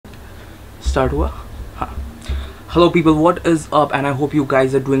Start हुआ. हाँ. Hello people, what is up? And I hope you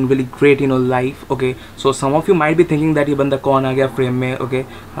guys are doing really great in your life. Okay, so some of you might be thinking that ये बंदा कौन आ गया frame में. Okay,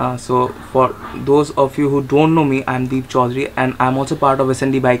 so for those of you who don't know me, I'm Deep Chaudhary and I'm also part of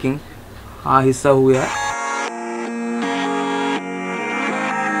SND Biking. हाँ, हिस्सा हुआ है.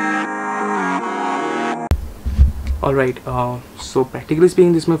 Alright, so practically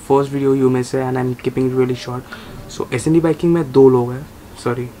speaking this is my first video you may say and I'm keeping it really short. So SND Biking में दो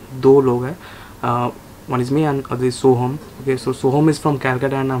लोग हैं. One is me and other is Soham. Okay, so Soham is from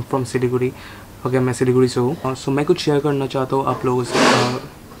Calcutta and I'm from Siliguri. Okay, मैं सिलीगुड़ी से हूँ. So मैं कुछ share करना चाहता हूँ आप लोगों से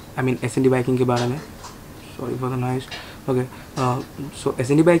I mean SND Biking के बारे में. Sorry for the noise. Okay, so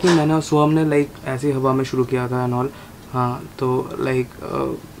SND Biking मैंने और सोहम ने like ऐसे हवा में शुरू किया था and all. हाँ, तो like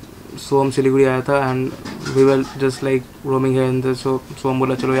सोहम सिलीगुड़ी आया था and we were just like roaming here and there. So सोहम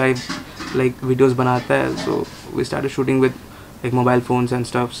बोला चलो यार like videos बनाता है. So we started shooting with like mobile phones and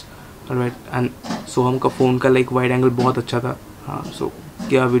stuffs. Alright, and सोहम का फ़ोन का like wide angle बहुत अच्छा था. हाँ, so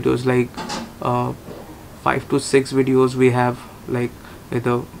क्या videos like 5 to 6 videos we have like with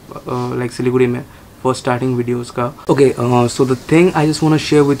like Siliguri में for starting videos का. Okay, so the thing I just want to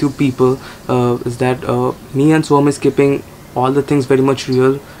share with you people is that me and Soham is keeping all the things very much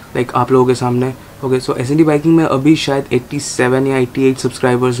real like आप लोगों के सामने. Okay, so SND Biking में अभी शायद 87 या 88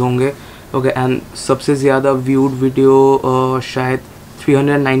 subscribers होंगे. Okay, and सबसे ज़्यादा viewed video शायद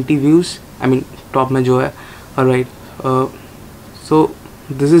 390 views. I mean top में जो है. Alright, so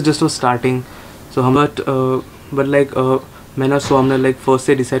this is just a starting. So हम but like मैंने और सोहम ने like first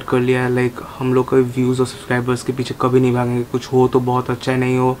से decide कर लिया है like हम लोग कोई views और subscribers के पीछे कभी नहीं भागेंगे. कुछ हो तो बहुत अच्छा है,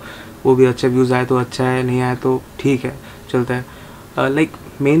 नहीं हो वो भी अच्छा, views आए तो अच्छा है, नहीं आए तो ठीक है, चलता है. Like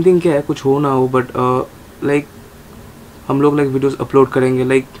मेन थिंग क्या है, कुछ हो ना हो बट like हम लोग like videos अपलोड करेंगे.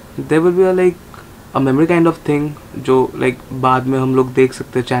 Like there will be a like a memory kind of thing जो like बाद में हम लोग देख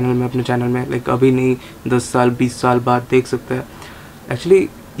सकते हैं चैनल में, अपने चैनल में. like अभी नहीं, 10 साल 20 साल बाद देख सकते हैं. एक्चुअली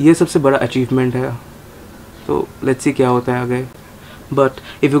ये सबसे बड़ा अचीवमेंट है. तो लेट्स सी क्या होता है आगे. But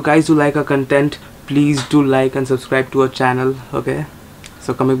if you guys do like a content please do like and subscribe to our channel. Okay,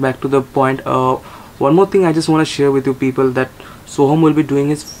 so coming back to the point, one more thing I just want to share with you people that Soham will be doing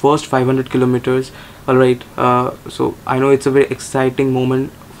his first 500 kilometers. Alright, so I know it's a very exciting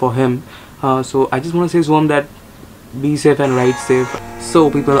moment for him. So I just want to say Soham that be safe and ride safe. So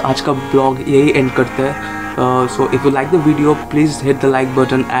people, आज का vlog यही end करते हैं. So if you like the video please hit the like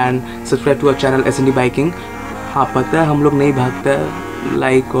button and subscribe to our channel SND Biking. हाँ, पता है हम लोग नहीं भागते हैं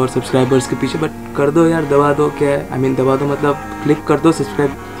लाइक और सब्सक्राइबर्स के पीछे, बट कर दो यार, दबा दो. क्या है, आई मीन दबा दो मतलब क्लिक कर दो,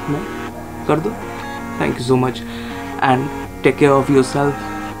 सब्सक्राइब में कर दो. Thank you so much and take care of your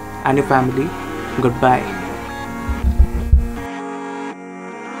self and your family. Good bye.